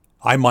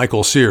I'm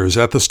Michael Sears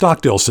at the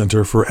Stockdale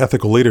Center for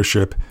Ethical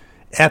Leadership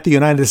at the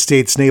United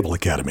States Naval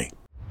Academy.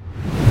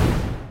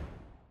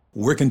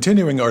 We're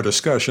continuing our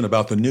discussion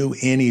about the new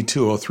NE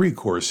 203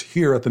 course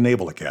here at the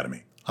Naval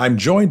Academy. I'm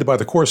joined by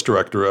the course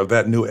director of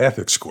that new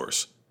ethics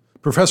course,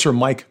 Professor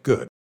Mike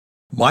Good.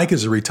 Mike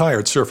is a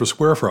retired surface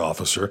warfare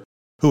officer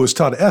who has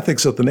taught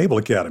ethics at the Naval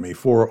Academy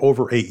for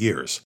over 8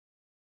 years.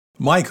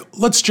 Mike,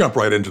 let's jump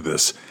right into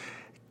this.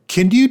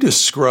 Can you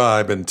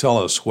describe and tell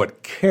us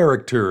what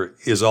character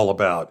is all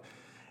about?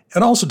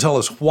 And also tell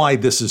us why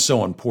this is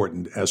so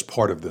important as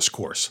part of this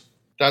course.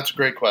 That's a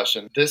great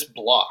question. This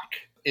block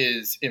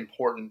is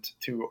important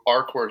to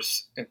our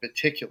course in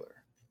particular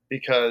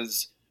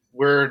because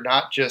we're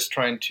not just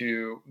trying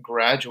to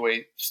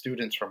graduate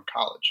students from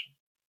college.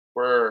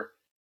 We're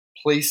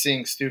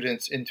placing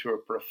students into a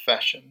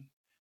profession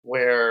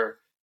where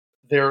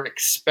they're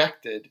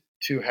expected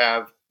to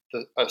have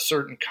a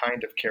certain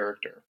kind of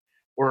character,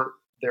 where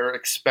they're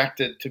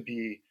expected to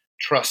be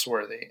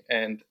trustworthy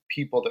and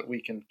people that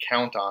we can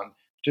count on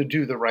to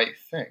do the right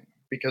thing,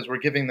 because we're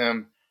giving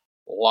them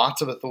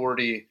lots of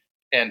authority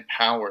and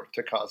power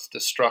to cause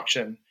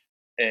destruction,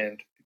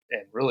 and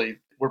really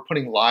we're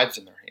putting lives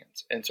in their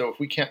hands. And so if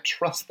we can't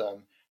trust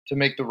them to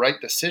make the right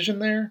decision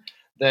there,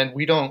 then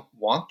we don't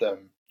want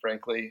them,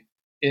 frankly,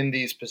 in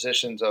these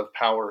positions of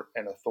power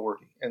and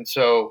authority. And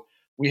so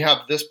we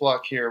have this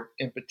block here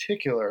in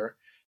particular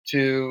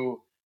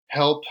to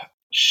help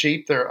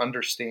shape their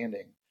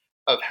understanding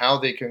of how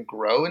they can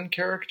grow in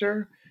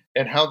character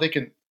and how they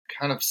can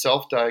kind of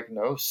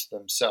self-diagnose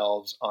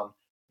themselves on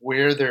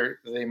where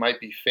they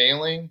might be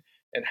failing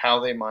and how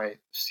they might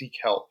seek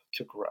help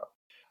to grow.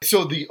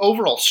 So the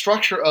overall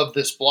structure of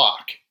this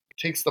block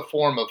takes the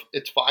form of,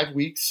 it's 5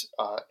 weeks,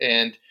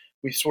 and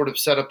we sort of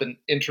set up an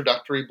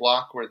introductory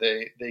block where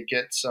they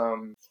get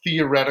some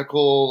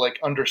theoretical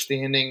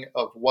understanding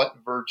of what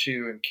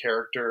virtue and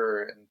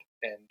character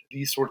and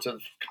these sorts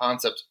of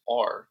concepts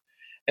are.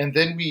 And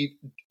then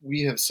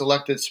we have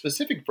selected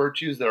specific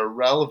virtues that are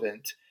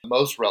relevant,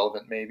 most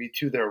relevant maybe,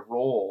 to their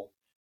role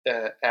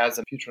as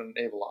a future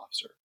naval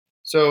officer.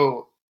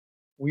 So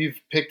we've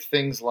picked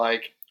things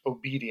like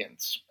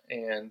obedience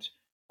and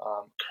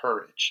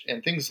courage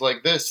and things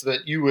like this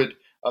that you would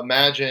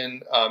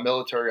imagine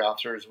military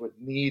officers would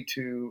need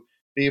to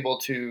be able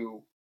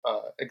to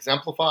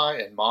exemplify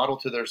and model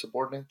to their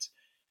subordinates.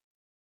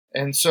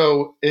 And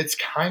so it's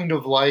kind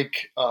of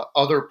like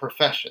other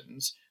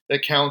professions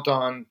that count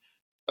on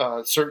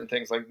certain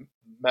things, like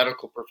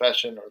medical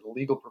profession or the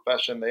legal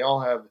profession. They all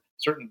have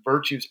certain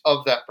virtues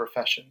of that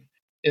profession.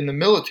 In the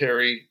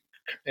military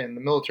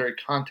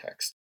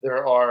context,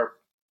 there are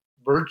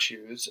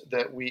virtues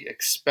that we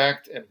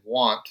expect and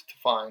want to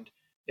find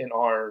in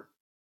our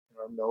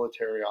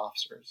military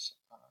officers.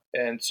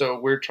 And so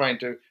we're trying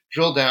to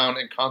drill down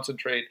and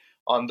concentrate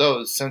on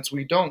those, since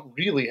we don't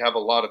really have a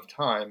lot of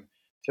time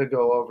to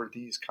go over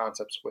these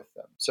concepts with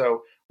them.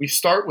 So we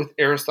start with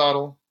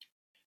Aristotle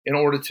in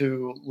order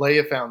to lay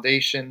a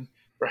foundation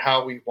for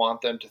how we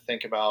want them to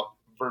think about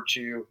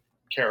virtue,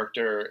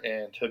 character,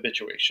 and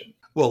habituation.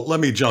 Well, let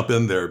me jump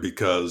in there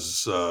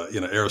because,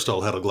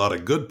 Aristotle had a lot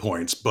of good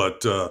points,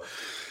 but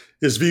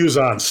his views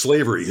on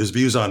slavery, his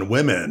views on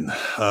women,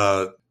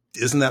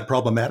 isn't that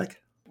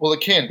problematic? Well, it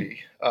can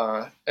be.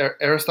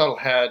 Aristotle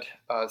had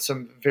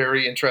some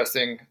very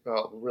interesting,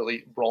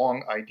 really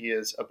wrong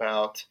ideas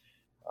about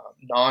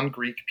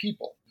non-Greek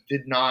people.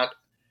 Did not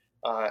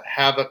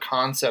have a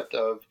concept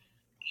of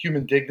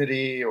human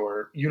dignity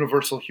or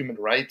universal human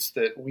rights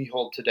that we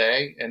hold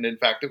today, and in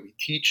fact that we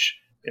teach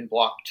in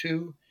Block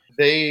 2.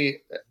 The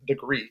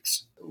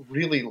Greeks,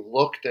 really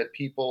looked at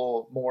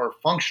people more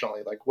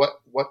functionally, like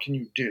what can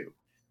you do?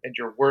 And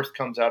your worth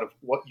comes out of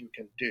what you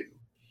can do.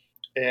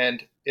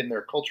 And in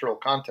their cultural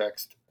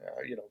context,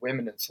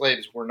 women and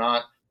slaves were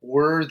not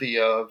worthy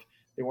of,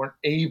 they weren't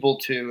able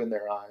to, in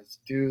their eyes,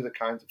 do the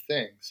kinds of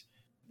things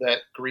that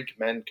Greek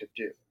men could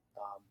do.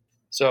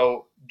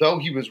 So though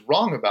he was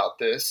wrong about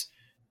this,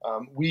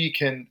 we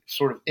can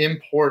sort of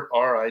import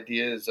our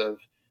ideas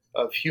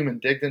of human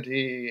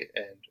dignity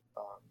and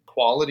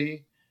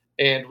quality,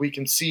 and we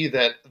can see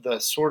that the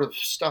sort of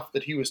stuff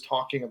that he was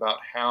talking about,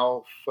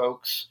 how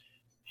folks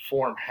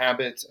form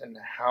habits and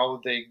how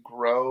they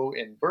grow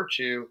in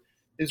virtue,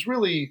 is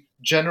really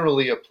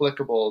generally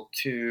applicable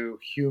to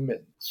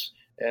humans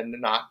and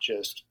not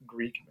just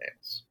Greek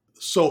males.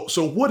 So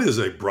what is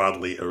a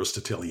broadly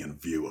Aristotelian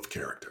view of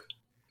character?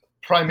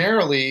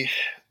 Primarily,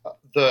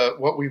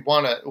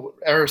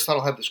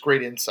 Aristotle had this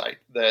great insight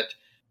that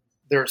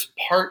there's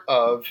part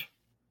of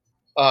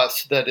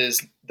us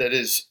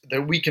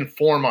that we can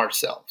form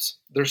ourselves.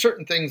 There are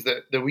certain things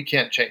that we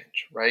can't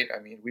change, right?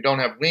 I mean, we don't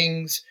have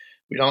wings.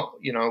 We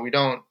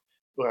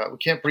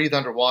can't breathe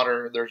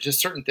underwater. There's just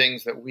certain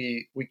things that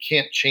we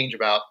can't change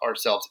about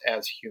ourselves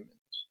as humans.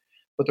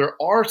 But there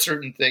are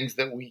certain things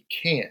that we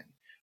can.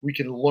 We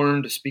can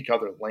learn to speak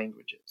other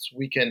languages.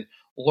 We can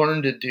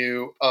learn to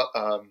do.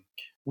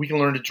 We can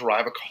learn to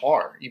drive a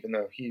car, even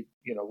though he,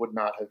 would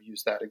not have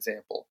used that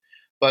example.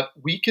 But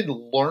we can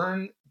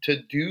learn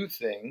to do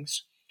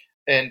things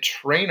and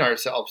train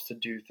ourselves to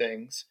do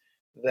things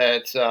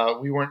that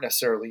we weren't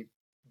necessarily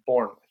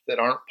born with, that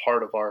aren't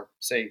part of our,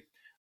 say,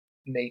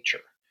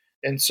 nature.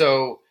 And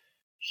so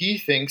he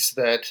thinks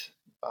that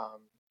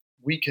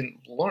we can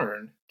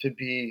learn to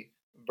be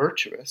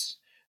virtuous,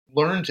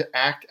 learn to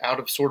act out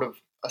of sort of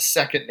a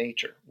second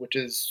nature, which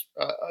is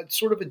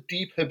sort of a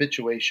deep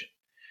habituation.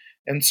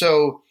 And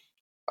so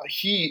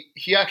he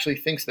actually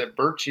thinks that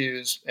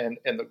virtues and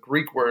the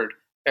Greek word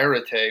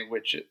arete,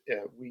 which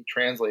we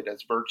translate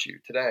as virtue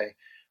today,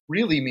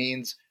 really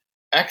means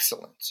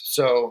excellence.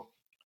 So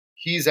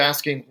he's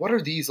asking, what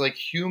are these like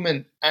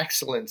human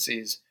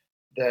excellencies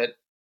that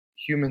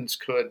humans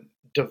could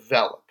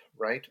develop,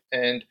 right?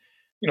 And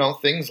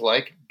things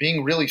like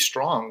being really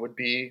strong would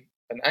be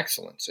an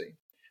excellency.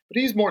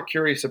 But he's more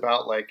curious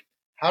about like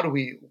how do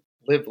we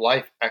live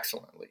life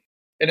excellently?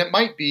 And it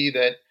might be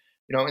that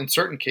in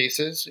certain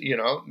cases,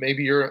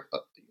 maybe you're a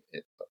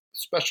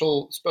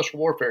special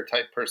warfare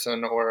type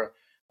person, or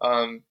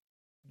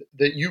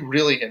that you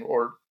really,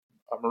 or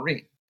a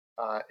Marine,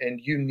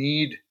 and you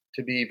need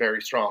to be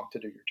very strong to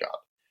do your job.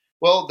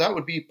 Well, that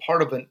would be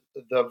part of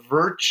the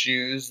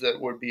virtues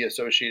that would be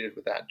associated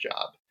with that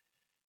job.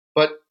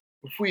 But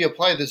if we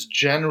apply this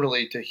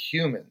generally to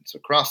humans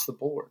across the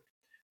board,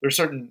 there's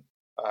certain,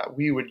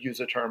 we would use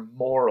the term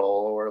moral,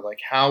 or like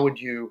how would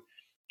you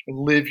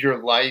live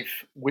your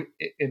life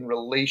in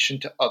relation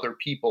to other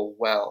people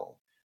well.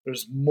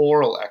 There's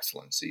moral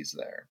excellencies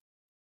there.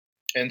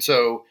 And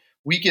so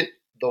we get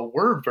the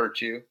word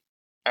virtue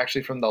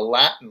actually from the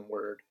Latin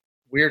word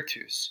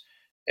virtus,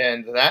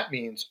 and that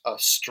means a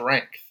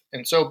strength.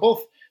 And so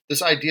both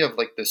this idea of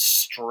like this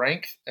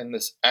strength and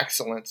this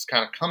excellence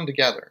kind of come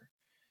together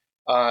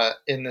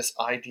in this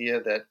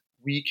idea that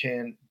we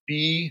can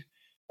be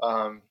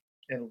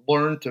and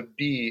learn to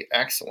be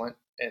excellent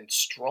and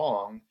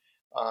strong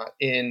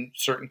in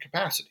certain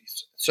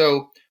capacities.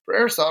 So for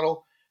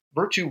Aristotle,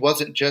 virtue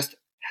wasn't just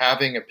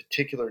having a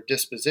particular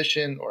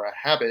disposition or a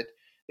habit,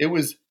 it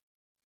was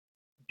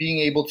being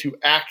able to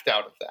act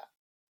out of that.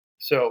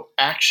 So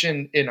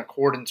action in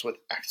accordance with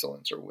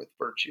excellence or with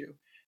virtue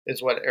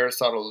is what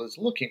Aristotle is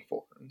looking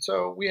for. And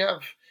so we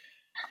have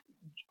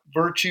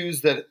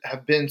virtues that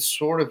have been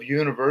sort of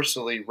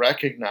universally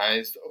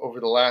recognized over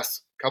the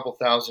last couple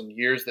thousand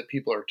years that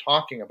people are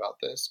talking about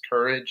this: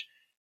 courage,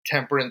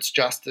 temperance,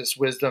 justice,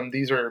 wisdom.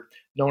 These are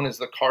known as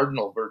the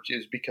cardinal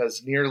virtues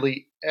because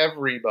nearly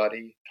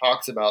everybody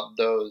talks about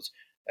those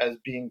as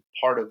being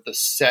part of the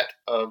set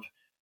of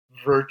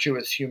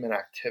virtuous human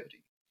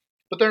activity.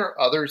 But there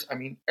are others. I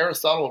mean,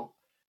 Aristotle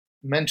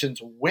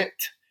mentions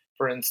wit,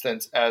 for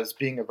instance, as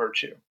being a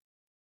virtue.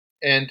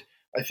 And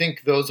I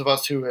think those of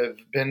us who have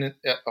been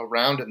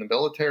around in the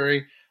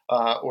military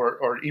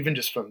or even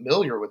just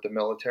familiar with the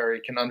military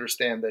can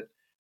understand that,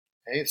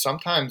 hey,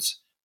 sometimes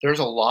there's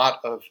a lot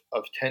of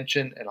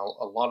tension and a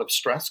lot of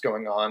stress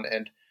going on.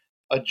 And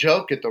a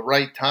joke at the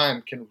right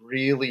time can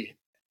really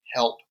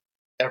help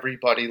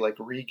everybody like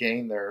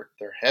regain their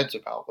heads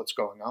about what's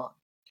going on.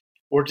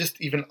 Or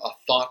just even a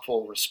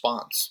thoughtful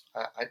response.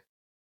 I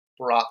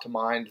brought to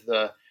mind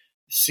the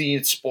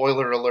scene,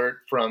 spoiler alert,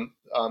 from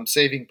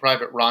Saving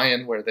Private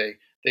Ryan, where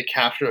they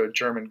capture a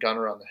German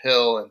gunner on the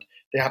hill and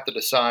they have to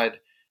decide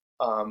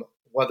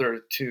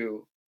whether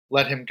to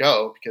let him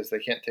go because they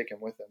can't take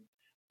him with them,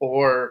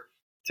 or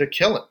to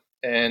kill him.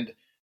 And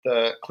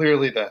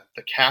clearly the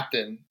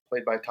captain,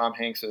 played by Tom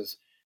Hanks,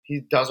 he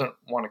doesn't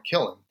want to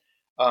kill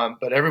him.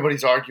 But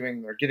everybody's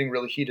arguing, they're getting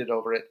really heated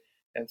over it.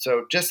 And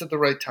so just at the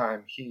right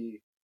time,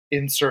 he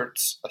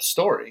inserts a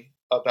story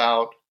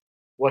about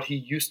what he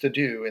used to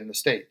do in the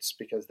States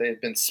because they had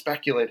been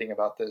speculating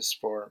about this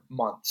for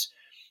months.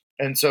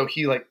 And so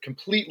he like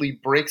completely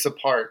breaks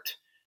apart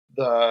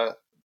the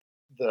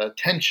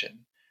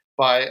tension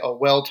by a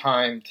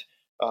well-timed,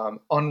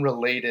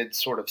 unrelated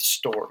sort of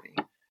story.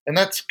 And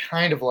that's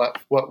kind of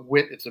what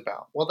wit is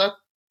about. Well,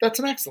 that's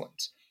an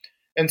excellence.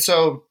 And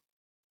so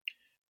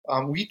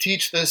we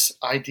teach this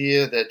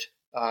idea that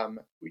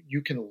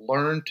you can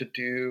learn to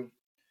do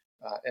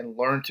and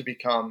learn to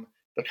become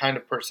the kind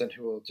of person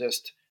who will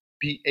just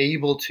be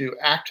able to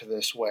act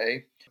this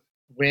way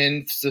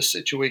when the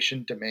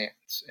situation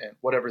demands, and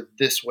whatever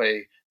this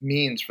way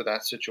means for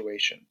that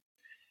situation.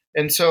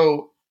 And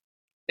so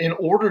in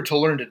order to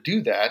learn to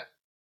do that,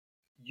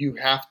 you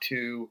have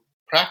to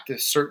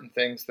practice certain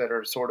things that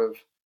are sort of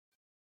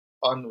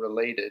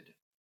unrelated.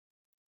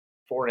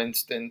 For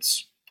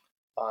instance,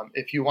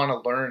 if you want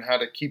to learn how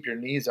to keep your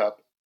knees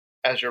up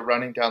as you're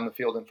running down the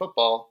field in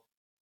football,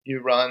 you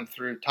run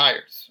through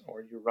tires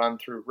or you run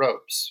through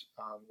ropes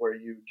where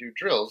you do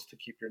drills to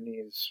keep your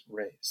knees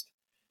raised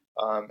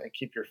and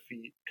keep your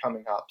feet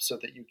coming up so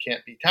that you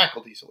can't be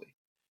tackled easily.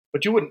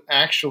 But you wouldn't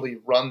actually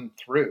run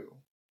through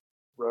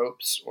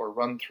ropes or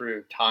run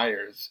through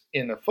tires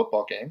in a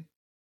football game.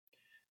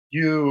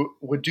 You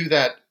would do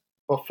that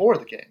before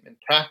the game in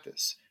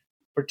practice,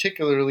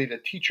 particularly to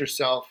teach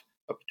yourself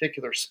a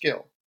particular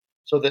skill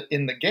so that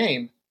in the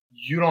game,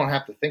 you don't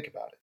have to think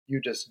about it. You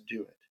just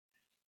do it.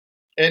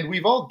 And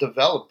we've all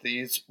developed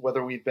these,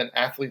 whether we've been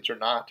athletes or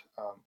not,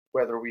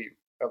 whether we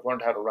have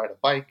learned how to ride a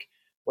bike,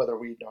 whether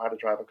we know how to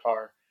drive a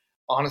car.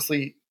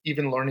 Honestly,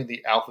 even learning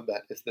the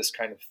alphabet is this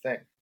kind of thing.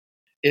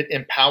 It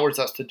empowers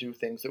us to do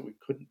things that we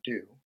couldn't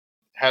do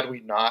had we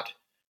not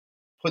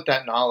put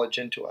that knowledge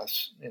into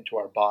us, into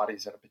our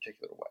bodies in a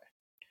particular way.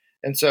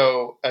 And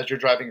so as you're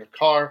driving a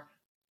car,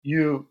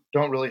 you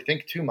don't really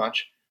think too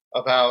much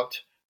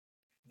about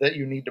that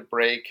you need to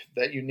brake,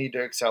 that you need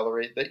to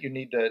accelerate, that you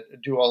need to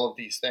do all of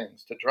these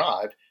things to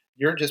drive.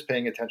 You're just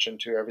paying attention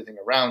to everything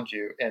around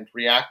you and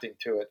reacting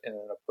to it in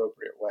an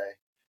appropriate way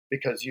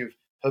because you've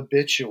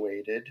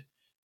habituated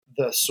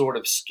the sort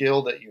of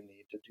skill that you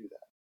need to do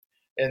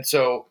that. And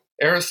so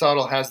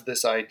Aristotle has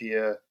this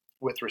idea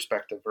with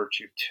respect to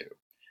virtue too,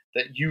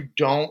 that you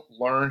don't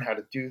learn how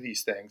to do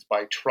these things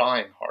by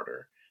trying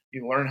harder.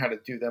 You learn how to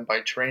do them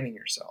by training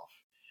yourself.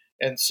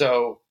 And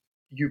so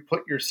you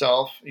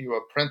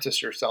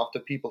apprentice yourself to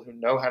people who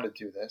know how to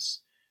do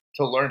this,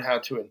 to learn how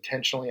to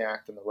intentionally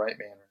act in the right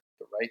manner,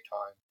 the right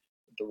time,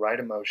 with the right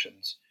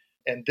emotions.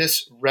 And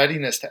this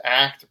readiness to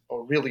act,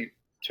 or really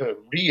to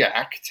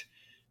react,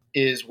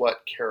 is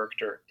what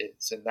character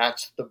is. And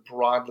that's the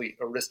broadly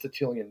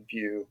Aristotelian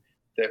view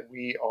that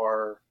we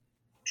are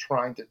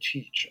trying to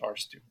teach our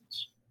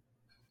students.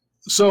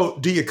 So,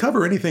 do you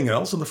cover anything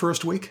else in the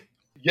first week?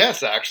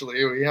 Yes,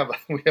 actually,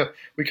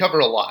 we cover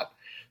a lot.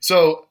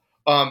 So,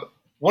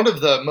 one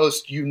of the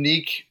most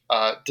unique,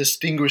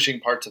 distinguishing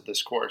parts of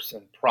this course,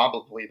 and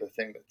probably the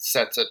thing that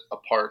sets it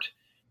apart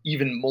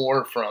even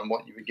more from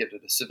what you would get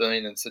at a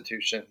civilian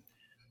institution,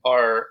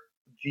 are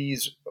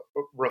these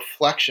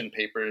reflection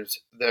papers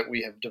that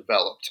we have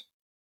developed.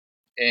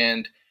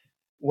 And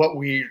what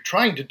we're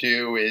trying to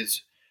do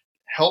is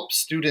help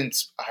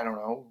students,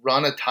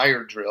 run a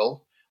tire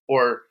drill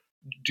or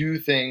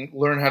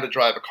learn how to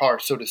drive a car,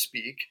 so to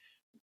speak,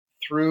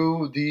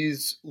 through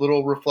these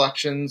little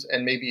reflections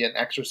and maybe an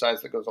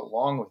exercise that goes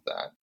along with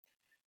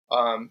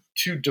that,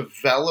 to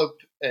develop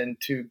and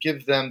to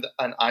give them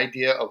an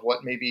idea of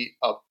what maybe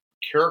a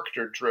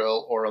character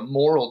drill or a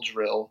moral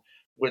drill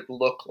would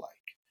look like,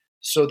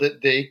 so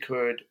that they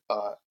could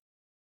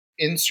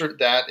insert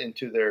that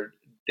into their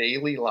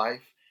daily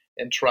life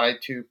and try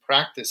to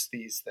practice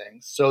these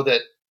things, so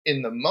that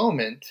in the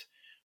moment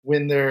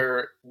when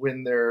they're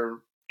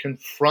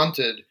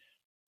confronted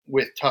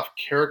with tough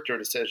character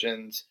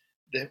decisions,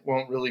 that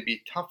won't really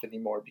be tough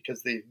anymore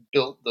because they've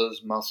built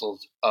those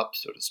muscles up,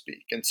 so to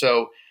speak. And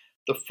so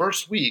the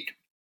first week,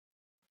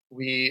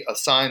 we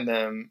assign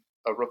them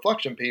a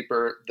reflection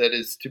paper that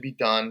is to be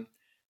done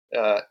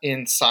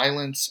in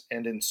silence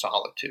and in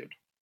solitude.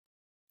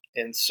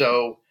 And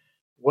so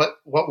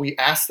what we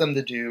ask them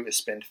to do is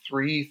spend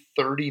 3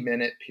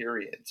 30-minute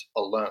periods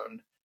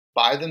alone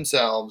by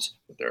themselves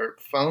with their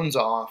phones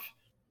off,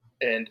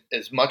 and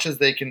as much as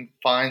they can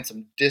find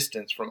some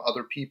distance from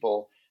other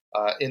people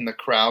in the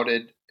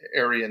crowded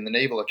area in the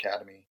Naval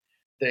Academy,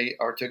 they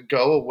are to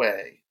go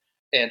away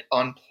and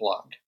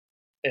unplug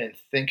and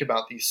think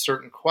about these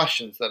certain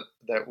questions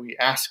that we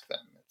ask them.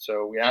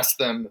 So we ask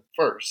them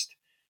first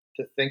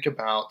to think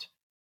about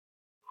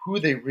who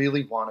they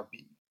really want to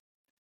be,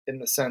 in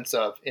the sense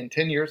of, in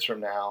 10 years from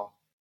now,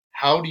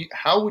 how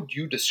would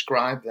you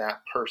describe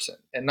that person?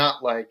 And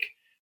not like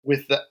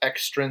with the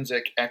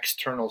extrinsic,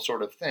 external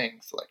sort of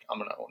things, like I'm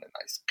going to own a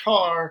nice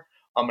car,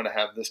 I'm going to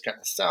have this kind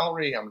of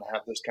salary, I'm going to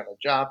have this kind of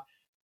job.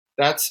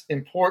 That's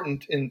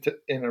important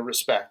in a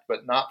respect,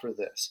 but not for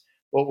this.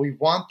 What we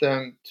want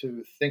them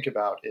to think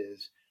about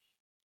is,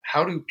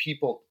 how would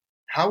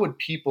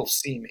people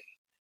see me?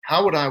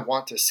 How would I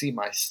want to see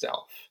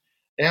myself?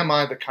 Am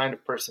I the kind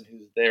of person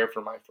who's there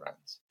for my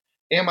friends?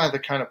 Am I the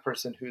kind of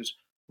person who's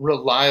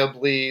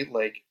reliably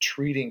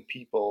treating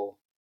people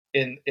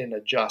in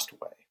a just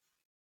way?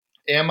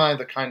 Am I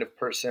the kind of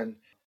person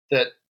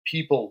that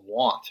people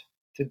want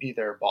to be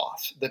their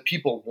boss, that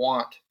people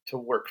want to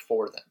work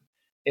for them?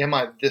 Am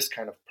I this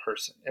kind of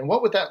person? And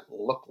what would that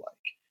look like?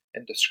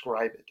 And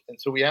describe it.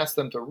 And so we ask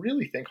them to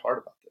really think hard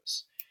about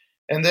this.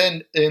 And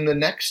then in the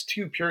next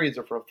 2 periods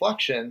of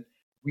reflection,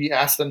 we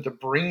ask them to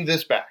bring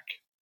this back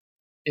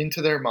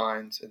into their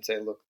minds and say,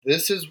 look,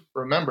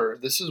 remember,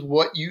 this is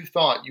what you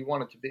thought you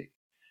wanted to be.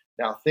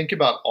 Now think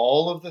about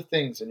all of the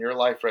things in your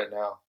life right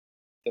now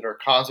that are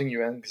causing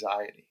you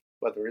anxiety,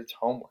 whether it's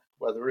homework,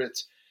 whether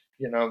it's,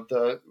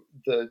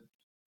 the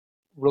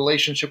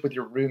relationship with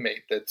your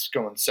roommate that's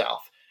going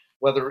south,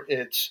 whether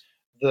it's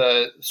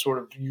the sort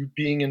of you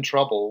being in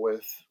trouble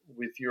with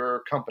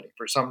your company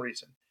for some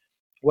reason.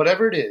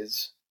 Whatever it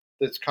is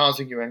that's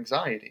causing you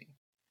anxiety,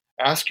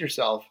 ask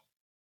yourself,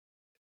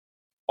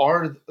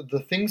 are the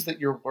things that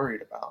you're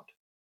worried about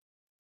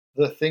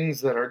the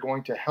things that are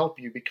going to help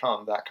you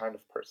become that kind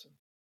of person?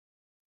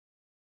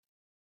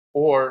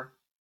 Or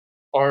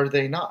are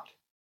they not?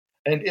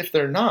 And if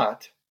they're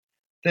not,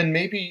 then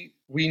maybe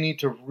we need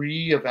to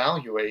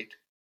reevaluate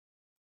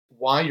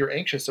why you're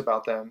anxious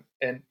about them,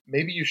 and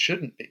maybe you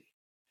shouldn't be.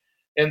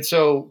 And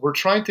so we're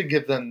trying to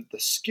give them the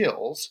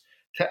skills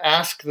to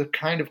ask the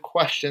kind of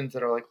questions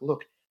that are like,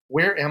 look,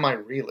 where am I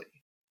really?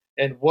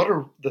 And what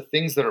are the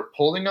things that are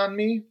pulling on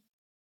me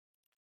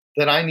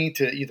that I need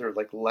to either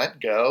let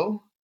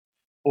go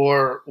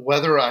or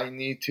whether I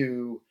need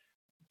to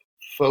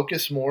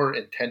focus more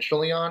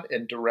intentionally on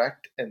and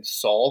direct and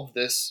solve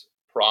this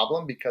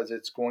problem because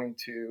it's going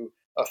to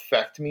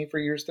affect me for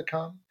years to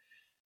come.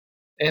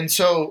 And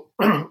so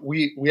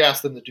we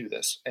ask them to do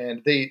this,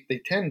 and they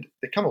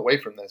come away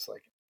from this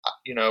like,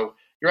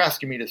 you're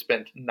asking me to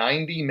spend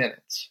 90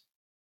 minutes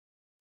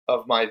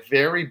of my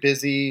very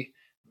busy,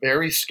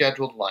 very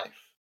scheduled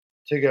life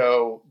to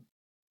go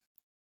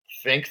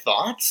think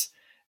thoughts,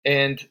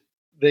 and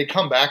they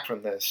come back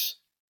from this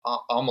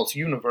almost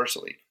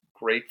universally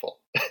grateful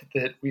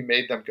that we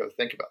made them go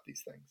think about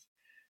these things.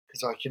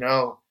 Because,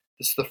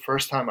 this is the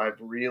first time I've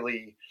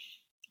really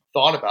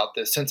thought about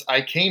this since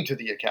I came to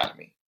the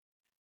academy.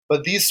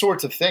 But these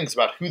sorts of things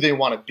about who they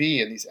want to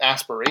be and these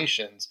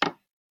aspirations,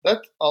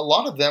 that a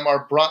lot of them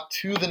are brought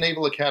to the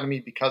Naval Academy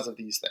because of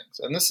these things.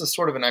 And this is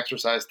sort of an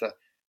exercise to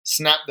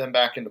snap them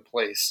back into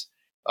place,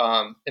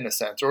 in a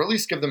sense, or at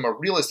least give them a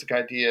realistic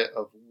idea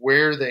of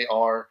where they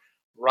are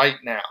right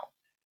now.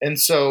 And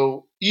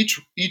so each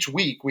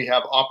week we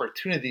have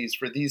opportunities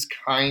for these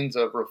kinds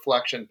of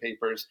reflection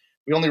papers.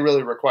 We only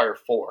really require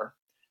 4.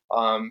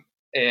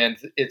 And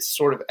it's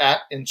sort of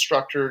at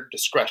instructor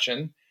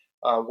discretion,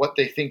 what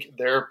they think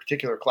their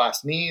particular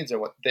class needs and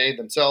what they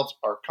themselves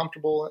are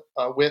comfortable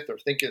with or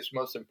think is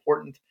most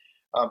important.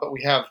 But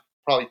we have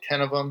probably 10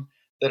 of them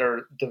that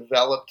are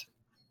developed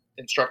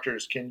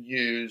instructors can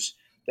use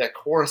that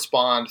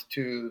correspond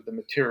to the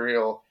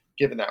material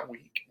given that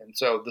week. And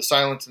so the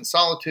Silence and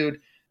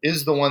Solitude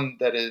is the one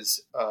that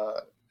is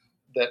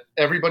that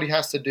everybody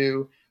has to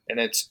do, and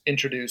it's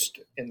introduced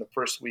in the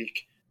first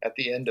week at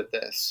the end of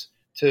this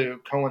to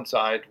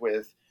coincide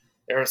with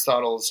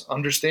Aristotle's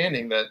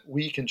understanding that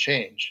we can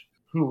change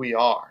who we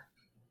are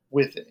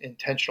with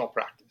intentional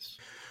practice.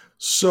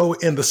 So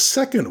in the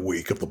second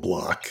week of the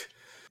block,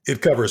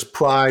 it covers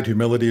pride,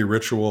 humility,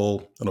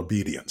 ritual, and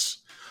obedience.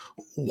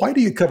 Why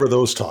do you cover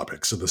those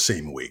topics in the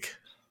same week?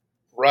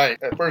 Right.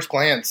 At first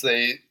glance,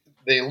 they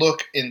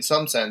look in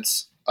some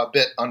sense a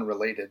bit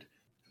unrelated,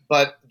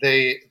 but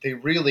they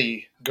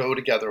really go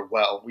together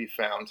well, we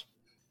found.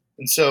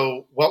 And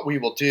so what we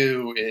will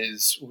do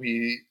is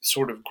we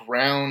sort of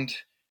ground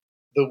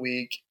the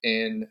week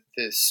in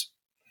this,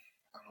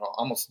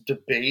 almost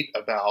debate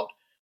about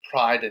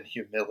pride and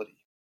humility.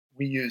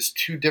 We use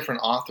 2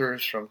 different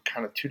authors from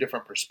kind of 2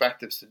 different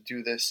perspectives to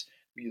do this.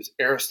 We use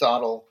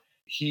Aristotle.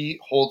 He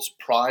holds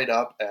pride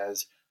up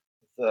as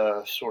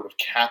the sort of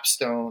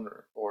capstone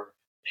or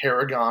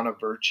paragon of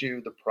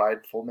virtue, the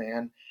prideful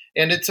man.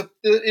 And it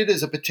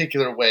is a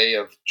particular way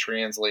of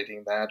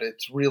translating that.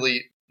 It's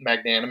really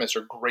magnanimous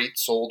or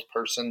great-souled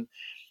person.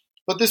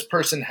 But this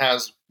person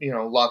has,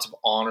 lots of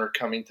honor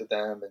coming to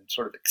them and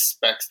sort of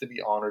expects to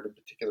be honored in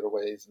particular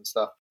ways and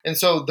stuff. And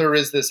so there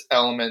is this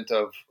element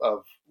of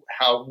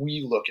how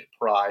we look at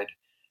pride.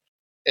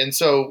 And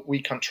so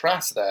we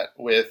contrast that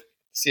with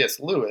C.S.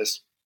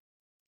 Lewis,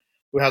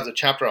 who has a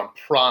chapter on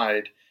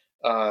pride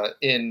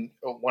in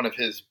one of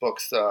his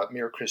books,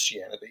 Mere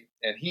Christianity.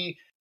 And he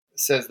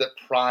says that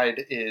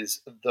pride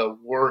is the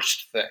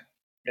worst thing.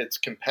 It's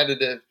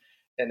competitive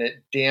and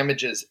it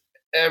damages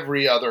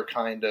every other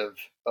kind of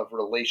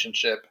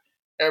relationship,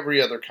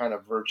 every other kind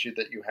of virtue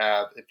that you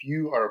have. If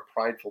you are a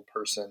prideful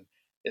person,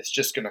 it's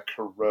just going to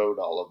corrode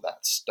all of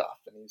that stuff.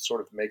 And he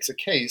sort of makes a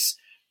case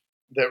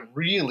that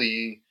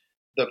really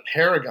the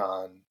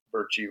paragon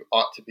virtue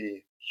ought to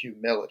be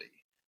humility.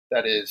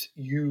 That is,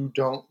 you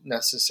don't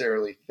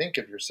necessarily think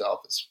of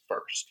yourself as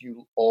first.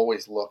 You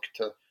always look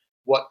to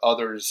what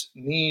others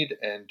need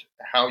and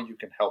how you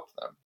can help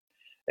them.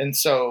 And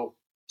so,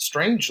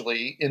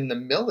 strangely, in the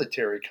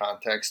military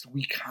context,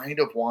 we kind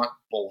of want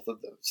both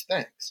of those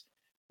things.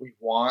 We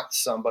want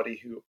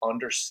somebody who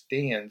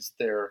understands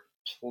their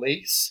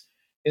place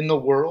in the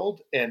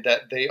world and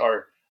that they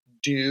are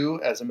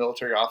due, as a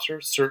military officer,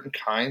 certain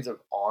kinds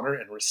of honor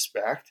and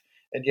respect.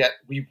 And yet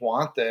we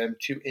want them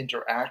to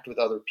interact with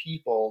other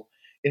people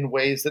in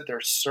ways that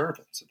they're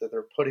servants, that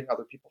they're putting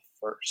other people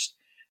first.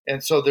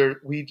 And so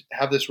we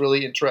have this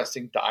really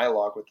interesting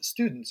dialogue with the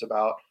students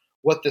about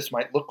what this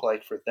might look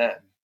like for them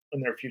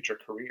in their future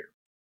career.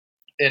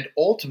 And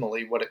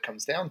ultimately, what it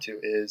comes down to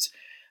is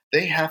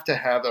they have to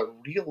have a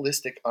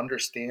realistic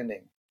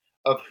understanding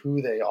of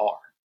who they are,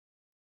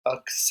 a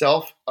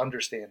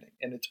self-understanding.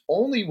 And it's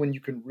only when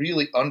you can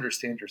really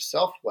understand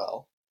yourself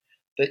well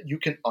that you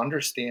can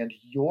understand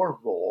your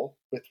role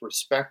with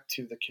respect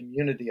to the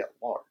community at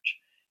large.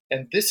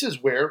 And this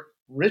is where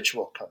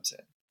ritual comes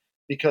in,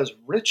 because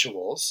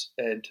rituals,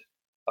 and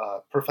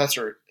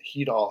Professor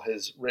Hedall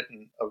has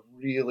written a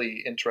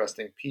really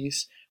interesting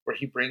piece where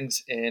he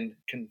brings in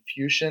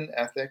Confucian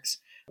ethics,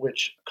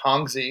 which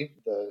Kongzi,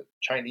 the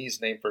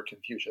Chinese name for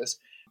Confucius,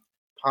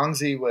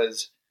 Kongzi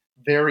was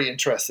very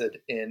interested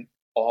in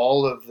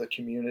all of the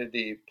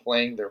community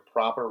playing their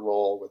proper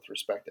role with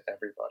respect to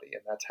everybody.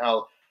 And that's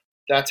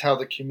how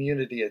the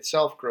community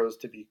itself grows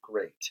to be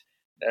great.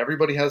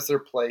 Everybody has their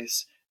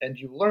place, and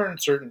you learn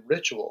certain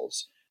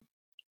rituals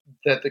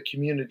that the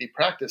community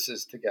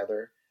practices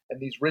together, and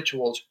these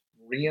rituals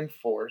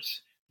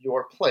reinforce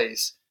your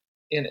place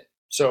in it.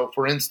 So,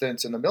 for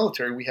instance, in the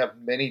military, we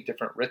have many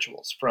different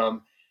rituals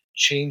from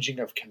changing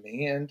of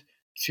command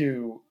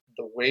to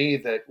the way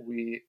that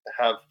we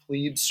have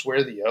plebes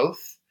swear the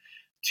oath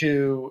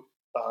to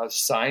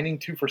signing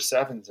two for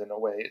sevens in a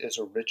way is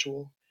a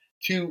ritual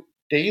to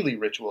daily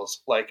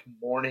rituals like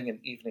morning and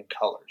evening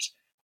colors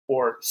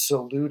or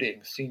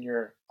saluting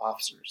senior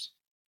officers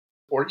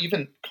or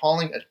even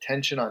calling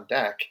attention on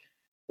deck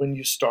when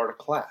you start a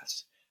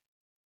class.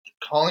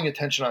 Calling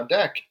attention on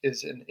deck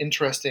is an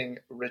interesting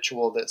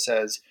ritual that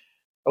says,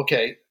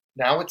 okay,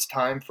 now it's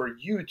time for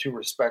you to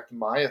respect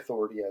my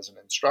authority as an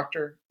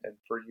instructor and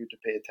for you to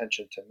pay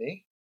attention to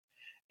me.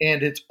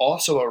 And it's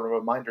also a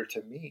reminder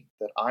to me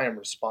that I am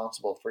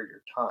responsible for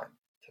your time,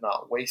 to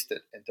not waste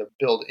it and to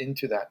build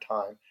into that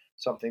time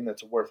something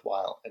that's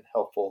worthwhile and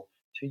helpful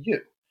to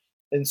you.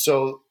 And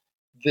so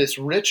this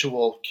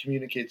ritual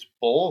communicates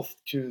both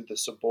to the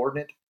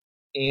subordinate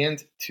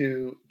and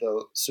to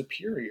the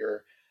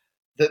superior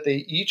that they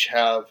each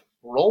have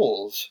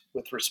roles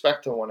with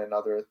respect to one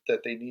another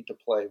that they need to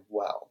play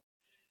well.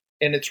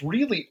 And it's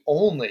really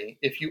only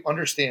if you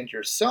understand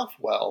yourself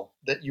well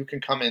that you can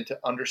come into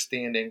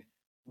understanding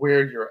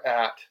where you're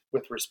at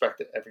with respect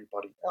to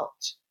everybody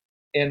else.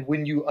 And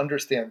when you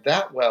understand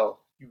that well,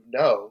 you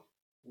know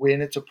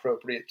when it's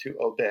appropriate to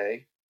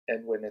obey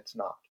and when it's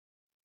not.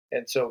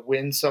 And so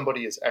when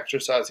somebody is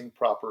exercising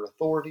proper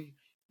authority,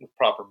 with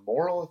proper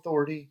moral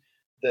authority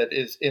that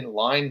is in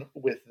line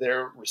with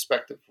their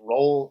respective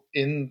role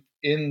in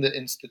the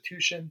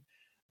institution,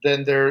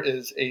 then there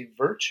is a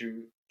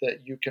virtue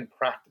that you can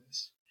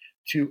practice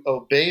to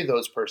obey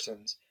those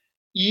persons,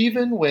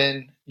 even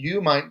when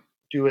you might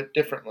do it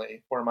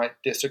differently or might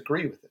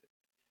disagree with it.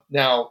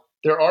 Now,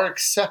 there are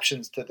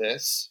exceptions to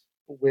this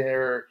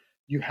where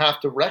you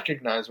have to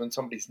recognize when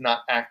somebody's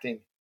not acting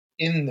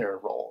in their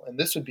role. And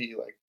this would be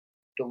like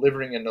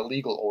delivering an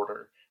illegal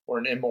order or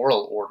an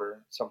immoral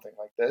order, something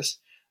like this.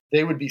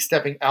 They would be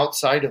stepping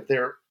outside of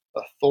their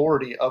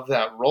authority of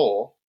that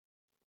role,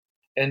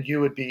 and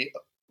you would be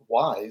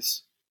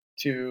wise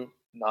to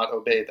not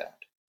obey that.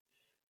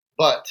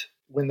 But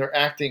when they're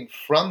acting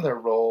from their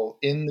role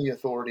in the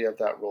authority of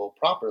that role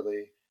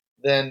properly,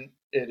 then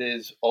it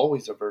is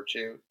always a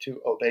virtue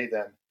to obey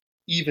them,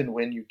 even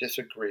when you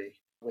disagree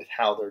with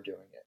how they're doing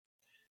it.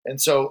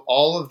 And so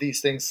all of these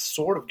things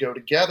sort of go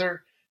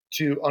together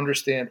to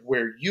understand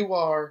where you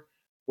are,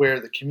 where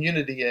the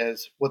community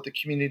is, what the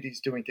community is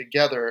doing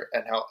together,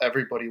 and how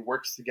everybody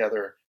works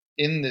together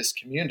in this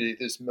community,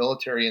 this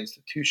military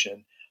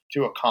institution,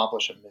 to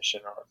accomplish a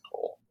mission or a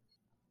goal.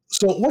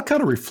 So, what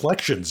kind of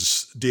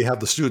reflections do you have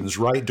the students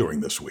write during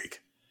this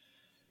week?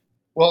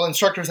 Well,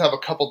 instructors have a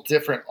couple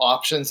different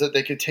options that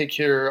they could take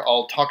here.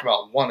 I'll talk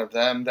about one of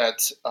them.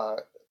 That's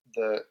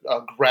the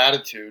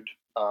gratitude,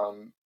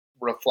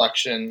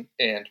 reflection,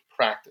 and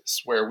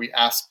practice, where we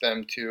ask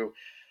them to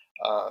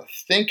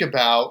think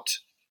about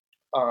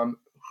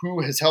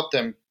who has helped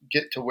them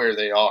get to where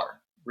they are.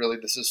 Really,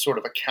 this is sort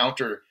of a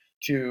counter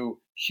to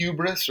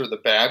hubris or the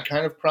bad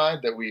kind of pride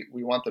that we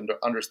want them to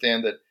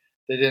understand that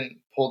they didn't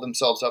pull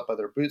themselves up by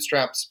their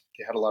bootstraps.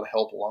 They had a lot of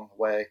help along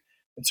the way.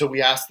 And so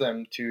we asked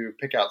them to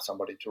pick out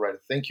somebody to write a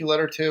thank you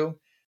letter to,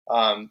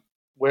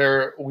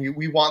 where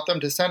we want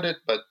them to send it,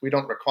 but we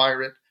don't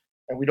require it.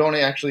 And we don't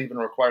actually even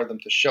require them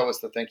to show us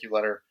the thank you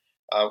letter,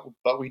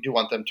 but we do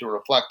want them to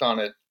reflect on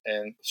it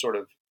and sort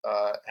of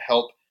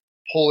help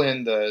pull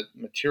in the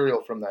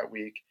material from that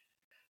week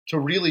to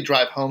really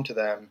drive home to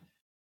them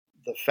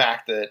the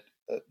fact that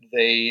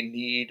they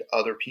need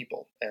other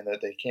people and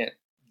that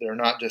they're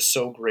not just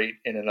so great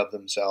in and of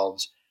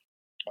themselves,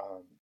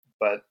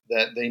 but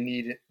that they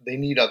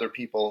need other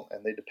people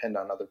and they depend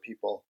on other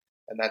people.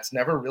 And that's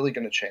never really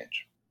going to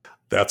change.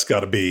 That's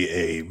got to be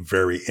a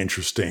very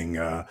interesting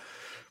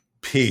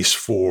piece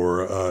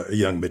for a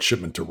young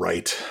midshipman to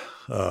write.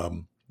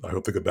 I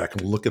hope to go back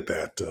and look at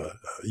that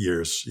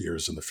years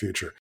in the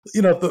future.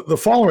 You know, the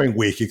following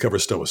week you cover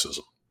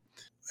Stoicism,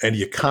 and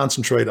you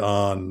concentrate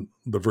on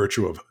the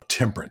virtue of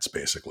temperance,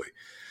 basically.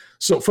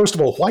 So, first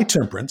of all, why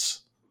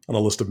temperance on a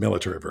list of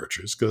military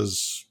virtues?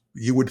 Because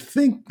you would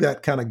think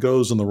that kind of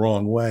goes in the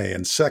wrong way.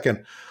 And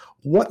second,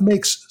 what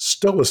makes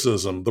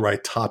Stoicism the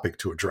right topic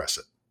to address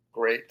it?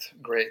 Great.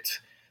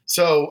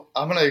 So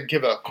I'm going to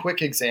give a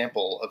quick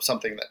example of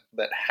something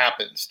that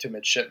happens to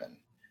midshipmen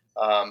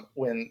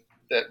when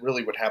that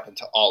really would happen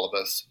to all of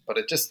us, but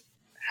it just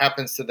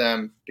happens to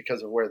them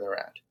because of where they're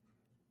at.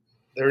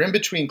 They're in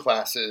between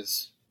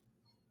classes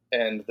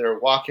and they're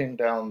walking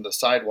down the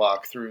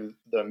sidewalk through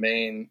the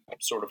main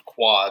sort of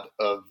quad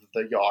of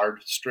the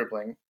yard,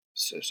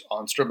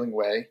 on Stribling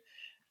Way,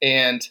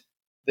 and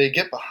they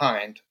get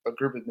behind a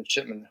group of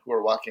midshipmen who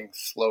are walking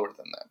slower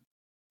than them.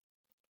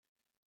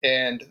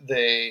 And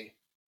they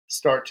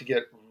start to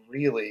get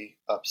really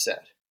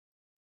upset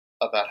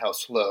about how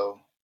slow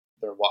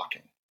they're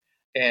walking.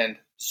 And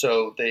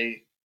so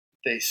they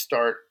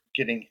start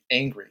getting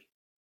angry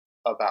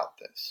about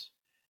this.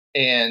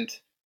 And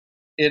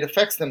it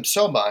affects them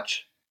so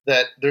much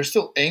that they're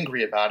still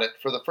angry about it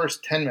for the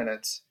first 10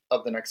 minutes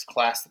of the next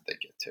class that they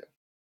get to.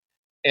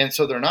 And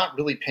so they're not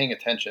really paying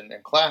attention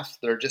in class.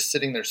 They're just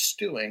sitting there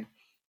stewing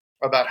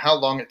about how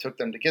long it took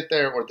them to get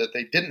there, or that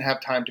they didn't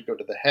have time to go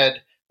to the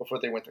head before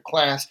they went to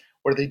class,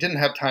 or they didn't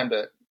have time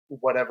to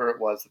whatever it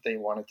was that they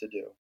wanted to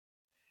do.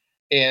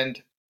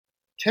 And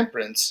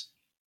temperance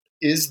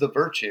is the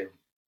virtue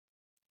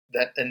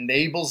that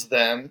enables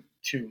them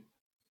to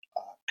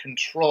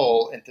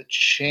control and to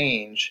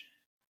change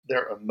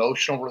their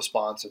emotional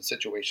response in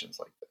situations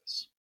like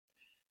this.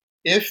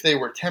 If they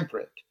were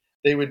temperate,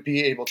 they would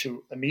be able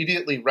to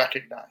immediately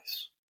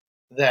recognize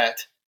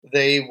that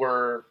they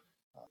were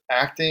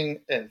acting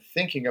and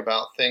thinking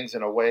about things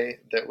in a way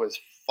that was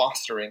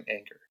fostering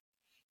anger.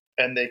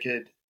 And they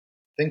could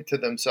think to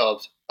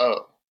themselves,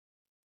 oh,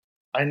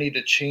 I need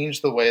to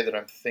change the way that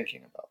I'm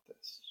thinking about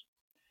this.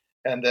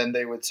 And then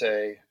they would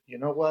say, you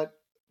know what?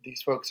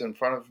 These folks in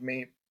front of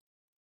me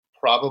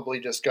probably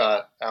just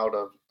got out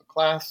of a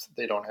class.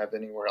 They don't have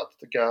anywhere else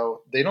to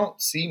go. They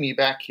don't see me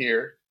back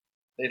here.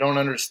 They don't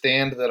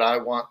understand that I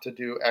want to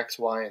do X,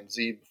 Y, and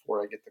Z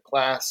before I get to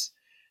class.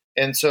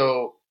 And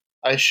so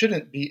I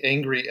shouldn't be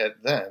angry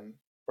at them.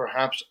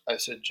 Perhaps I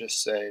should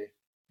just say,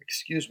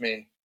 excuse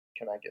me,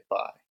 can I get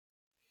by?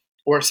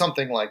 Or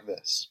something like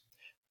this.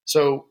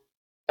 So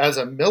as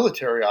a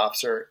military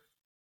officer,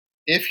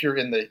 if you're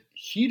in the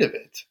heat of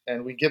it,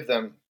 and we give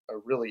them a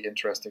really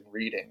interesting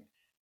reading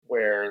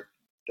where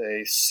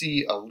they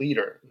see a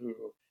leader who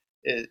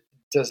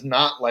does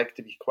not like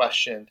to be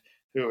questioned,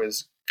 who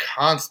is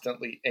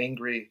constantly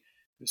angry,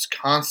 who's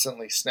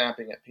constantly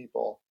snapping at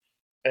people.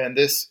 And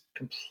this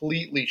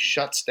completely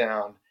shuts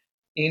down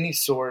any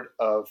sort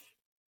of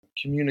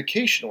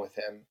communication with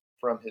him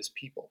from his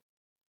people.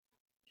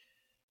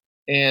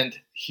 And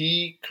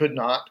he could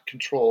not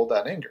control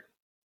that anger.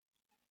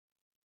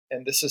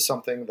 And this is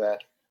something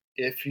that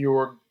if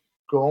you're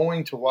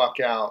going to walk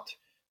out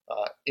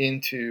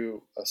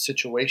into a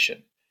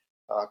situation,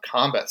 a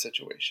combat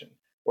situation,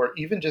 or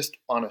even just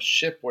on a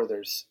ship where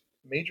there's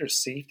major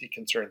safety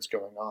concerns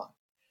going on,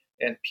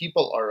 and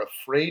people are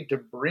afraid to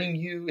bring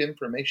you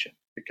information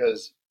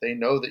because they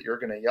know that you're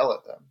going to yell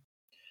at them,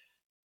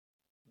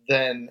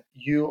 then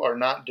you are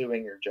not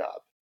doing your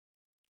job.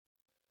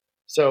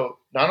 So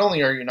not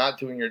only are you not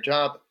doing your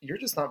job, you're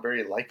just not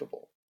very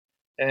likable.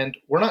 And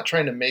we're not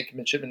trying to make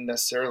midshipmen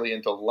necessarily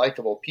into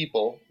likable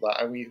people.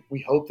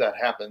 We hope that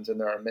happens, and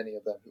there are many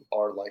of them who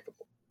are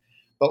likable.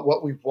 But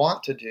what we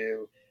want to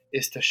do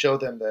is to show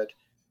them that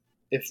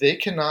if they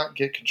cannot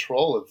get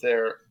control of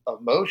their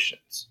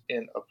emotions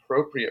in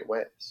appropriate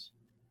ways,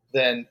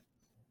 then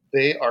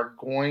they are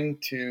going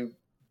to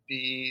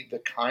be the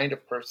kind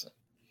of person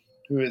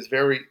who is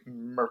very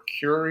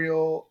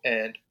mercurial,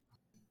 and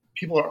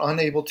people are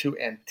unable to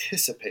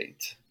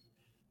anticipate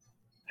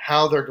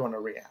how they're going to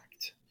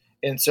react.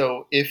 And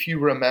so if you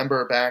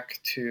remember back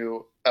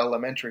to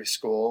elementary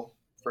school,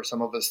 for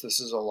some of us, this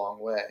is a long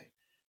way,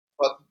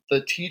 but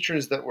the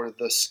teachers that were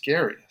the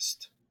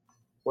scariest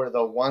were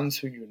the ones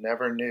who you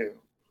never knew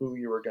who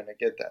you were going to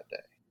get that day.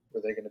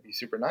 Were they going to be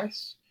super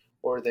nice,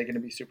 or are they going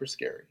to be super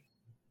scary?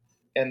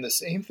 And the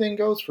same thing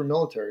goes for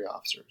military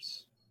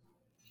officers.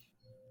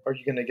 Are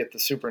you going to get the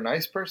super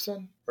nice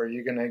person, or are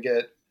you going to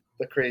get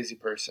the crazy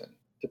person,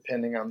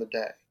 depending on the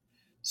day?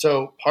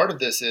 So part of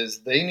this is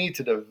they need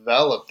to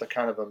develop the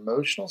kind of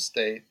emotional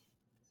state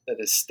that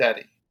is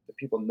steady, that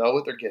people know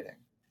what they're getting.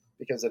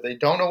 Because if they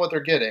don't know what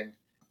they're getting,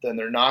 then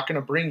they're not going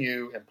to bring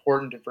you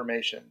important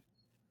information.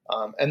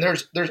 And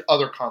there's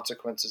other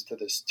consequences to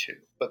this too.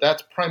 But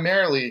that's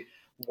primarily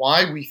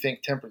why we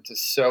think temperance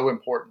is so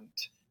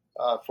important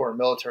for a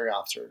military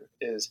officer,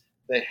 is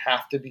they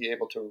have to be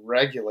able to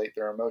regulate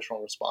their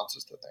emotional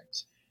responses to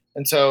things.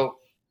 And so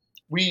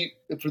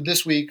for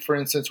this week, for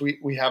instance,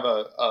 we have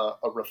a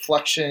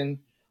reflection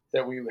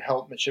that we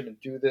help midshipmen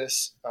do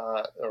this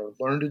or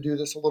learn to do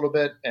this a little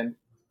bit. And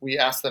we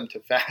ask them to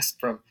fast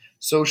from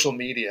social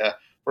media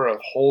for a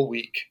whole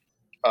week.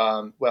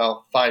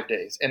 5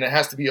 days, and it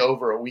has to be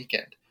over a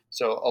weekend.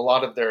 So a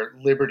lot of their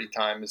liberty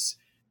time is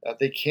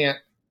they can't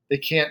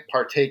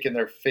partake in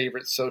their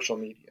favorite social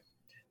media.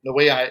 The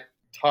way I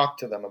talk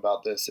to them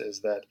about this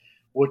is that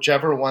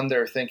whichever one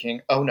they're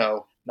thinking, oh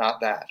no,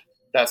 not that,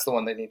 that's the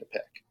one they need to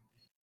pick.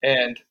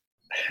 And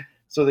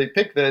so they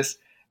pick this,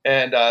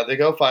 and they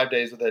go 5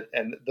 days with it.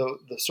 And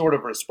the sort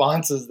of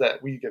responses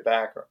that we get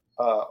back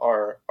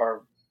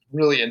are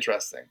really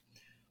interesting.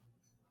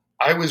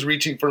 I was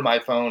reaching for my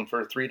phone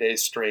for 3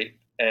 days straight,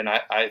 and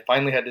I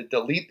finally had to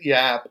delete the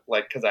app,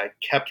 because I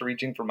kept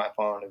reaching for my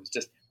phone. It was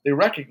just, they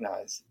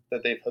recognize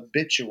that they've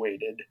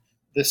habituated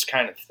this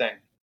kind of thing.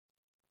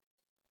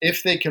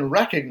 If they can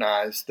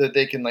recognize that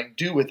they can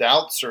do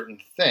without certain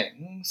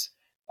things,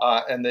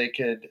 and they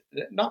could,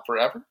 not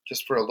forever,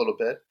 just for a little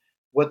bit,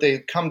 what they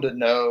come to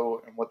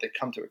know and what they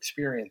come to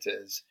experience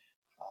is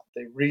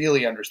they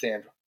really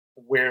understand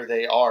where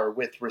they are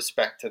with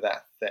respect to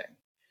that thing.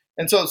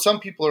 And so some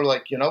people are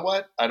like, you know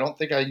what? I don't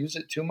think I use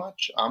it too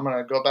much. I'm going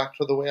to go back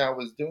to the way I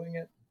was doing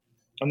it.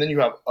 And then you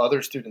have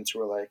other students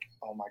who are like,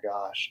 oh my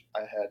gosh,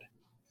 I had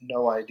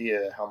no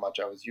idea how much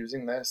I was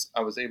using this.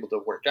 I was able to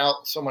work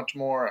out so much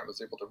more. I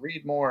was able to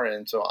read more.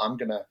 And so I'm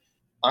going to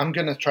I'm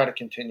going to try to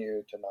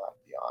continue to not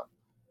be on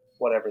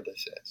whatever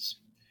this is.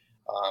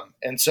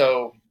 And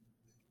so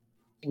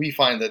we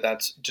find that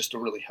that's just a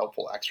really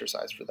helpful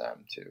exercise for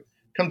them to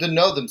come to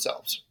know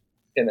themselves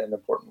in an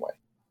important way.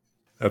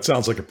 That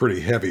sounds like a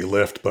pretty heavy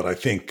lift, but I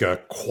think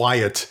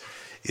quiet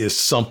is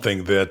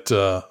something that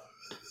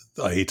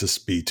I hate to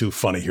be too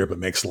funny here, but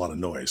makes a lot of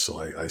noise. So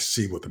I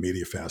see what the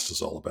media fast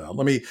is all about.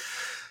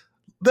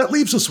 That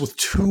leaves us with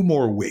 2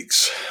 more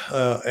weeks,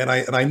 and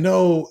I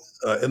know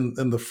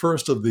in the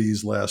first of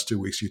these last 2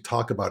 weeks you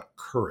talk about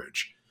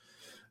courage.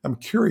 I'm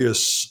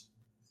curious,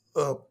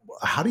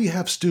 how do you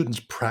have students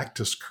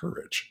practice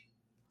courage?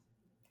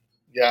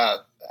 Yeah,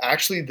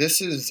 actually,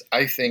 this is,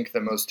 I think,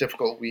 the most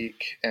difficult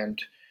week,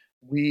 and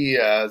we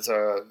as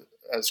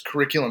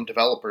curriculum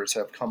developers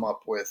have come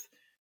up with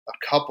a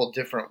couple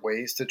different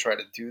ways to try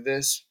to do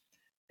this.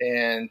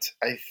 And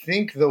I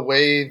think the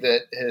way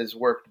that has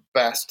worked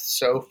best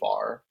so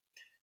far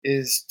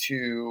is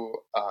to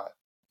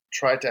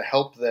try to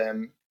help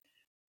them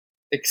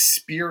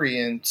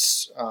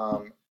experience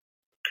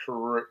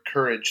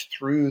courage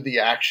through the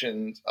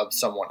actions of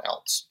someone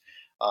else.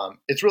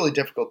 It's really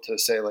difficult to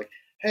say, like,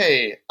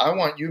 hey, I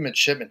want you,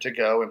 midshipman, to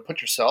go and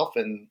put yourself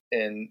in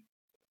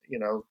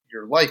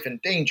your life in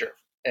danger,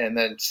 and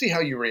then see how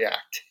you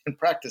react and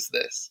practice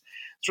this.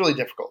 It's really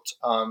difficult.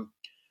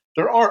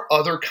 There are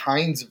other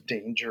kinds of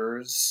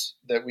dangers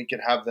that we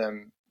could have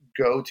them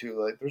go to.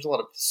 Like, there's a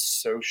lot of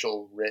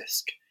social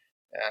risk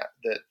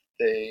that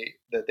they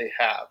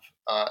have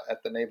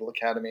at the Naval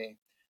Academy,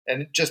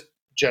 and just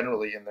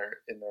generally in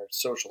their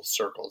social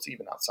circles,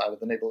 even outside of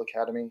the Naval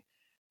Academy.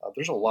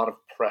 There's a lot of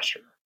pressure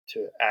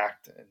to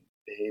act and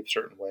behave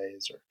certain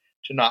ways, or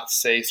to not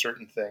say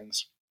certain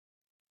things.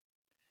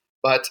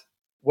 But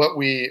what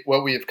we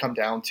have come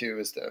down to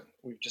is that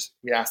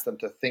we ask them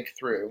to think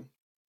through,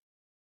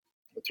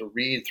 to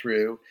read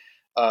through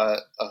a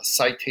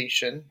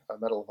citation, a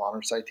Medal of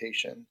Honor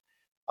citation,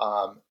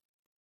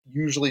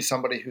 usually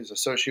somebody who's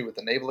associated with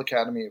the Naval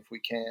Academy, if we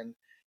can,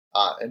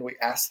 and we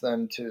ask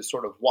them to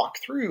sort of walk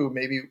through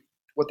maybe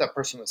what that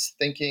person was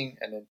thinking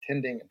and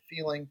intending and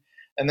feeling,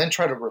 and then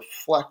try to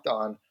reflect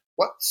on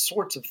what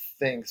sorts of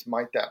things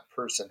might that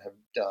person have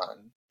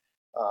done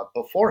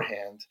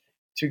beforehand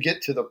to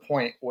get to the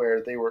point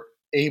where they were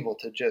able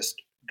to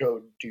just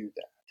go do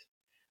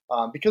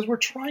that. Because we're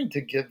trying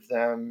to give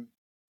them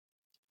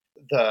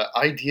the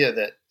idea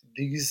that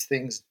these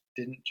things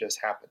didn't just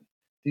happen.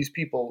 These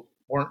people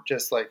weren't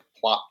just like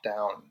plopped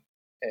down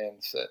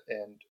and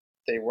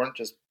they weren't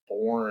just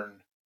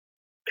born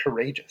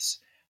courageous.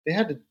 They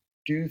had to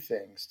do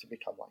things to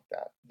become like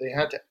that. They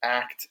had to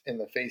act in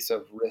the face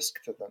of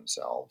risk to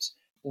themselves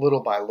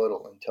little by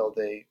little until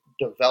they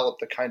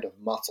developed the kind of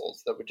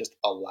muscles that would just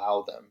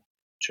allow them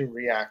to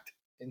react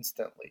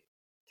instantly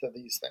to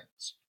these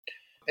things.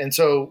 And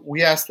so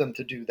we asked them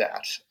to do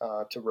that,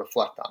 to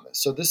reflect on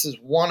this. So this is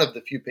one of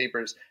the few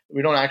papers that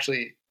we don't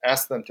actually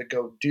ask them to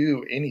go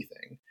do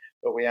anything,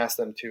 but we ask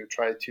them to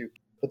try to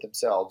put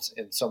themselves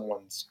in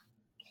someone's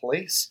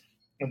place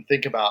and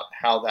think about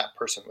how that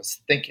person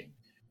was thinking,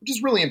 which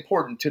is really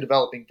important to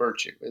developing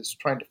virtue, is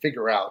trying to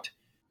figure out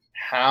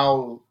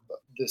how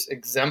this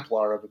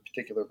exemplar of a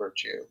particular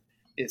virtue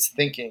is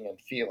thinking and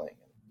feeling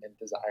and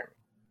desiring.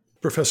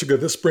 Professor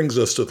Good, this brings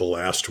us to the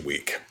last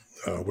week,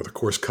 where the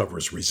course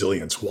covers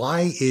resilience.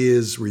 Why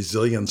is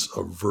resilience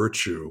a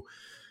virtue,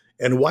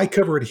 and why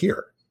cover it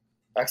here?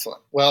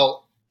 Excellent.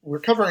 Well, we're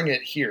covering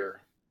it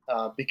here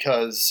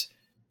because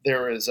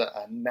there is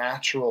a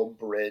natural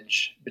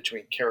bridge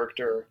between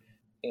character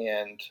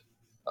and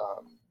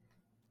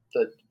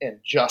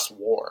just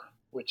war,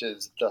 which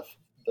is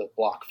the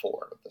block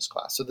 4 of this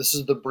class. So this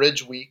is the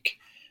bridge week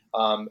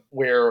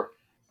where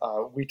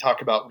we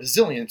talk about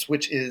resilience,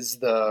 which is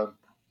the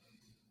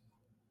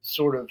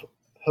sort of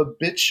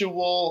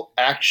habitual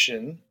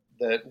action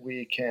that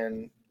we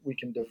can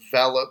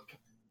develop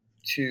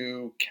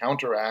to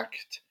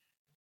counteract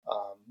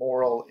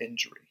moral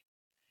injury.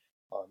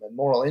 And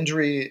moral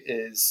injury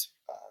is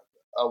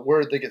a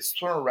word that gets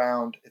thrown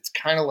around. It's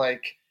kind of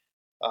like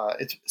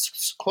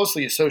it's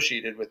closely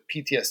associated with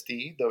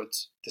PTSD, though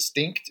it's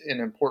distinct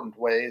in important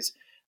ways,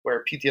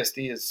 where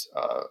PTSD is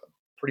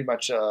pretty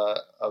much a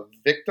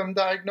victim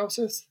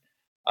diagnosis,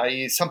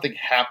 i.e. something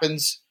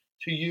happens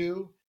to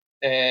you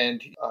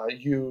and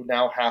you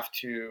now have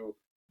to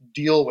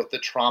deal with the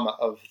trauma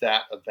of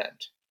that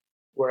event.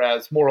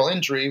 Whereas moral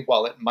injury,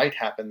 while it might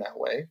happen that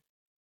way,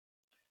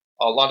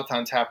 a lot of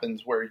times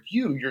happens where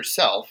you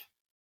yourself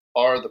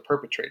are the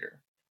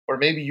perpetrator, or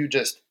maybe you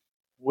just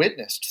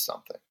witnessed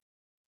something.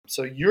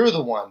 So you're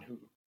the one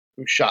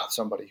who shot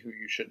somebody who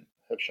you shouldn't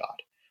have shot,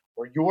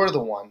 or you're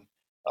the one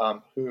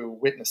who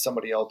witnessed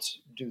somebody else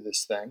do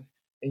this thing,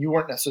 and you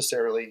weren't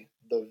necessarily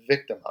the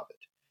victim of it.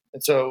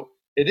 And so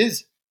it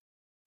is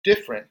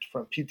different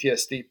from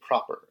PTSD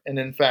proper. And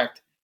in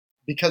fact,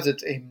 because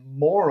it's a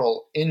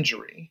moral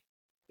injury,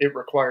 it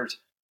requires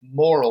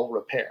moral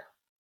repair.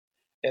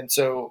 And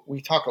so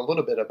we talk a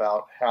little bit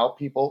about how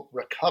people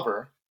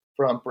recover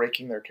from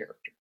breaking their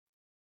character.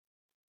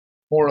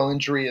 Moral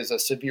injury is a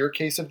severe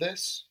case of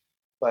this.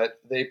 but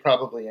they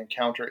probably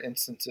encounter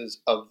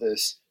instances of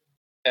this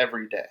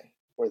every day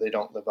where they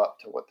don't live up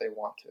to what they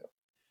want to.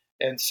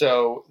 And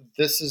so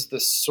this is the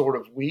sort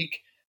of week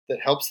that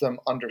helps them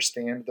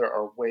understand there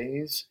are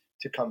ways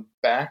to come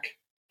back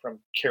from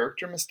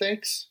character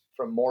mistakes,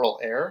 from moral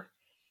error.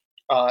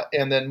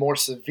 And then more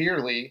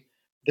severely,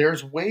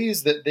 there's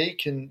ways that they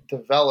can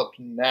develop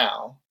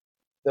now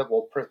that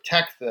will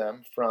protect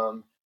them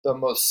from the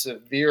most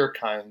severe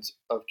kinds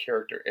of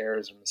character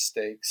errors and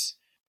mistakes,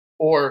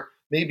 or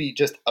maybe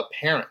just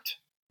apparent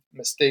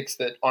mistakes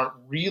that aren't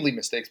really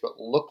mistakes but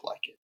look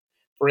like it.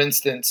 For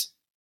instance,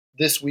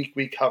 this week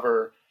we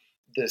cover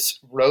this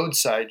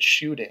roadside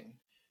shooting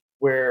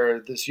where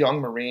this young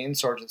Marine,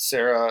 Sergeant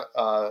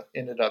Sarah,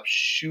 ended up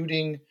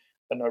shooting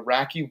an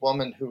Iraqi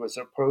woman who was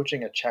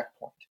approaching a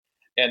checkpoint.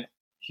 And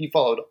he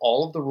followed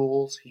all of the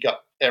rules. He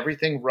got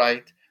everything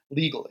right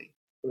legally.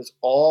 It was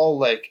all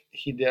like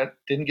he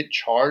didn't get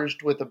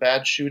charged with a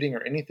bad shooting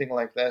or anything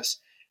like this.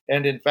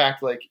 And in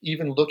fact, like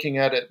even looking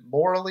at it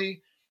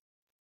morally,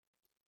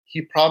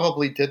 he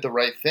probably did the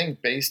right thing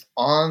based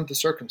on the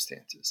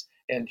circumstances.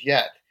 And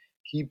yet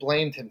he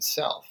blamed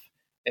himself,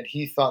 and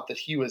he thought that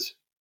he was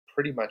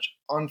pretty much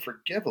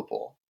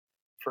unforgivable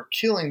for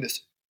killing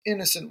this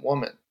innocent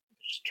woman.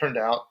 It turned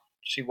out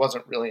she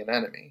wasn't really an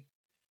enemy.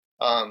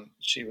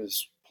 She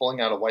was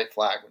pulling out a white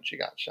flag when she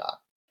got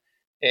shot.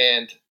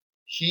 And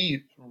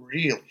he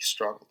really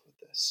struggled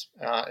with this.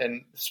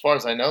 And as far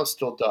as I know,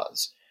 still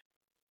does.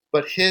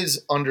 But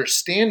his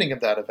understanding of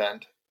that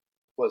event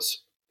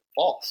was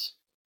false.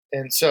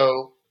 And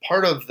so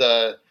part of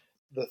the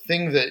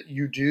thing that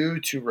you do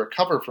to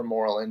recover from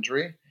moral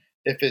injury,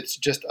 if it's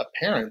just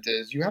apparent,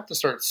 is you have to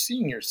start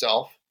seeing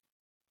yourself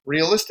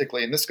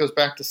realistically. And this goes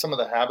back to some of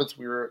the habits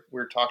we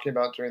were talking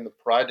about during the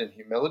Pride and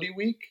Humility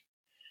Week.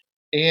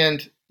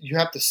 And you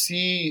have to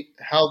see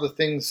how the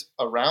things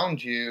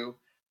around you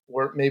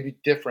were maybe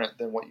different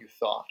than what you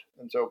thought.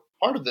 And so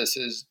part of this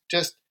is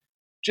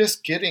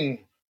just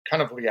getting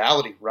kind of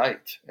reality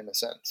right, in a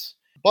sense.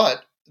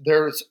 But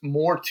there's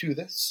more to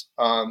this.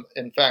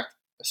 In fact,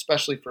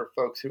 especially for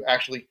folks who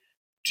actually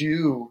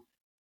do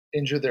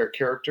injure their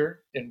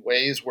character in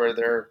ways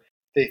where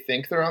they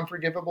think they're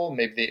unforgivable,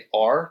 maybe they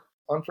are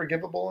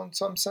unforgivable in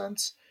some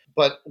sense,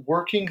 but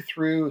working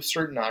through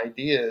certain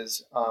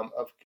ideas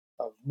of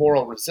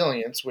moral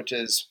resilience, which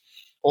is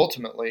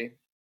ultimately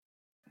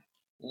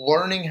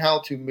learning how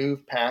to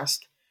move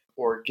past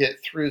or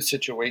get through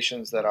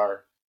situations that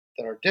are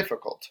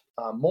difficult,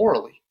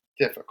 morally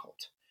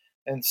difficult.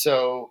 And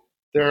so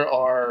there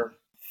are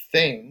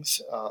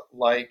things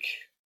like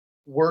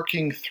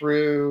working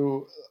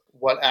through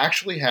what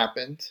actually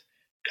happened,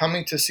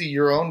 coming to see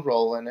your own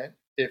role in it,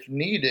 if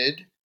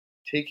needed,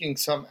 taking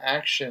some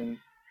action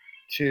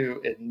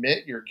to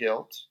admit your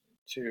guilt,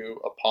 to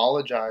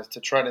apologize, to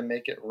try to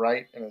make it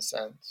right in a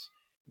sense,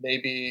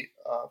 maybe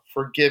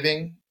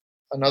forgiving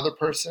another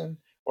person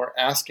or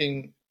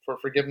asking for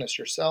forgiveness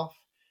yourself.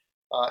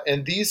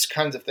 And these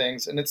kinds of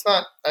things. And it's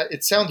not,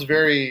 it sounds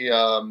very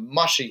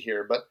mushy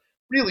here, but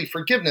really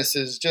forgiveness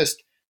is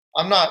just,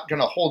 I'm not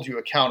going to hold you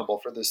accountable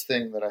for this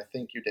thing that I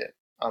think you did.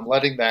 I'm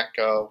letting that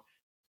go.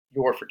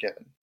 You're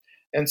forgiven.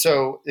 And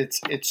so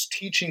it's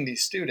teaching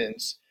these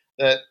students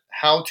that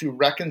how to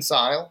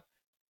reconcile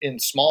in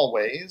small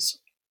ways,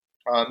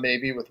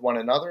 maybe with one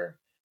another,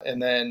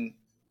 and then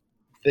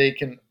they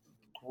can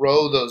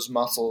grow those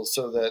muscles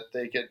so that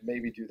they could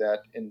maybe do that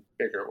in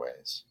bigger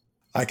ways.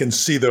 I can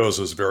see those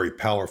as very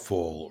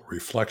powerful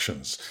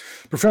reflections.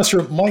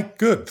 Professor Mike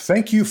Good,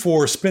 thank you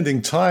for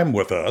spending time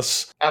with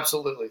us.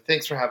 Absolutely.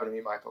 Thanks for having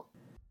me, Michael.